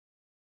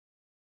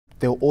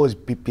there'll always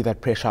be that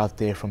pressure out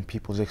there from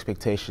people's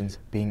expectations,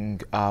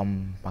 being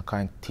my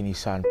kind Ntini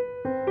son.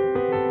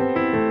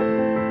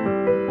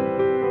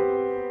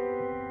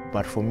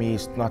 But for me,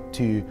 it's not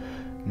to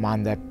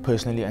mind that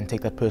personally and take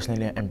that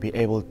personally and be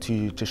able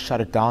to just shut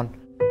it down.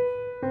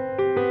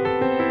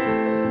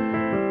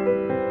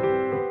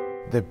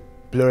 The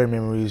blurry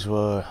memories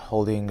were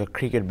holding a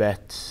cricket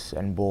bat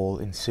and ball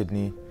in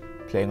Sydney,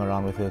 playing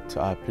around with it,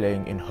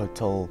 playing in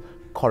hotel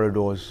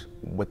corridors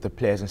with the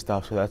players and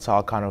stuff. So that's how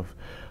I kind of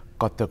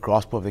got the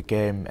grasp of the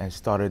game and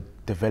started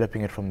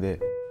developing it from there.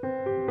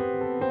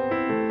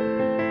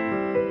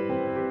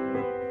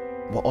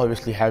 Well,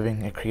 obviously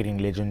having a cricketing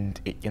legend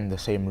in the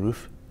same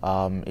roof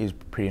is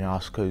pretty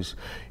nice because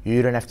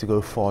you don't have to go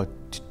far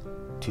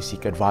to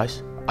seek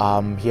advice.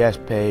 He has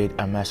played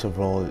a massive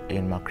role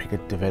in my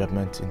cricket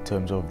development in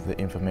terms of the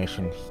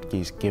information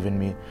he's given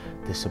me,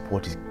 the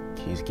support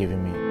he's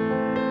given me.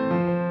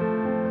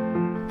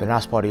 The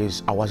nice part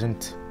is I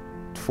wasn't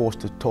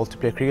forced or told to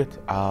play cricket.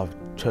 I've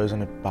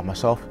chosen it by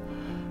myself,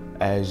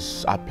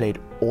 as I played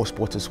all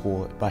sports at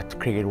school, but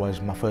cricket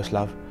was my first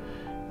love,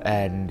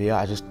 and yeah,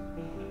 I just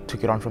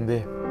took it on from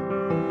there.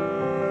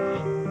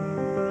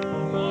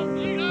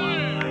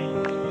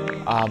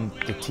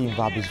 The team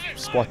vibe is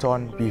spot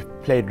on. We've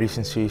played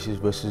recent series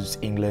versus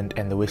England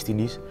and the West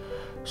Indies,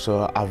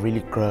 so I've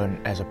really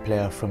grown as a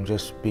player from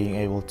just being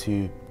able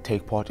to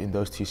take part in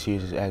those two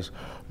series, as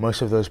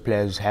most of those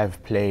players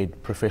have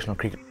played professional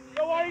cricket.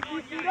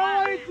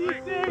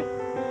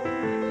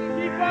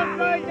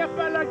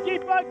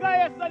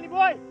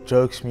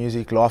 Jokes,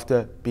 music,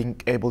 laughter, being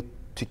able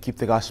to keep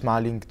the guys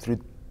smiling through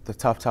the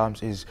tough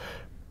times is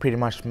pretty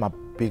much my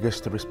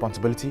biggest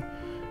responsibility.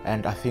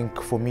 And I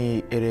think for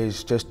me it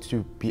is just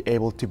to be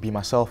able to be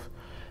myself,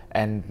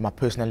 and my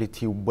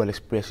personality will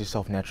express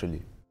itself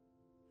naturally.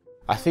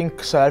 I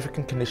think South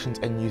African conditions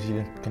and New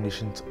Zealand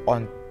conditions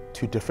aren't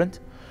too different.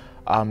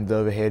 The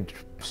overhead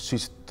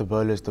suits the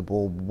bowlers, the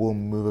ball will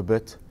move a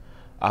bit.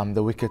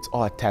 The wickets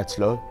are a tad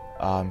slow,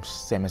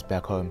 same as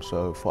back home,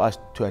 so for us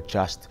to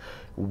adjust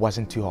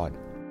wasn't too hard.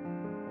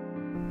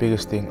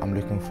 Biggest thing I'm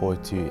looking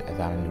forward to at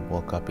the Thando Ntini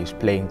World Cup is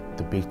playing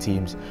the big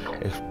teams,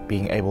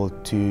 being able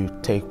to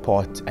take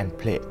part and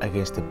play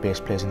against the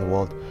best players in the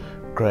world,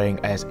 growing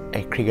as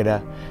a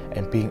cricketer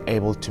and being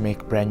able to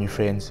make brand new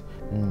friends,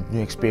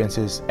 new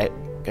experiences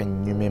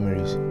and new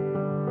memories.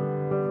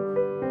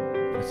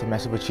 It's a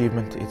massive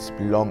achievement. It's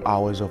long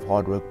hours of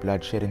hard work,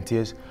 blood, sweat and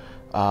tears.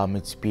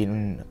 It's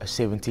been a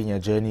 17-year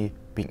journey,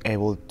 being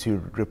able to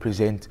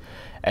represent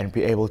and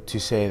be able to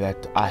say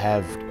that I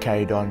have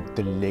carried on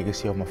the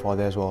legacy of my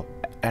father as well,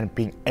 and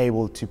being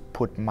able to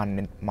put my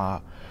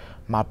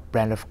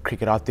brand of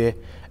cricket out there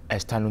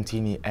as Thando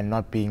Ntini and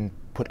not being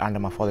put under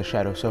my father's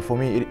shadow. So for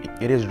me,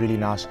 it is really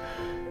nice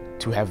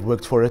to have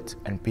worked for it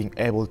and being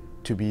able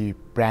to be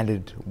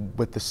branded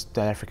with the South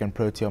African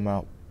Protea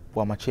on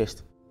my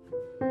chest.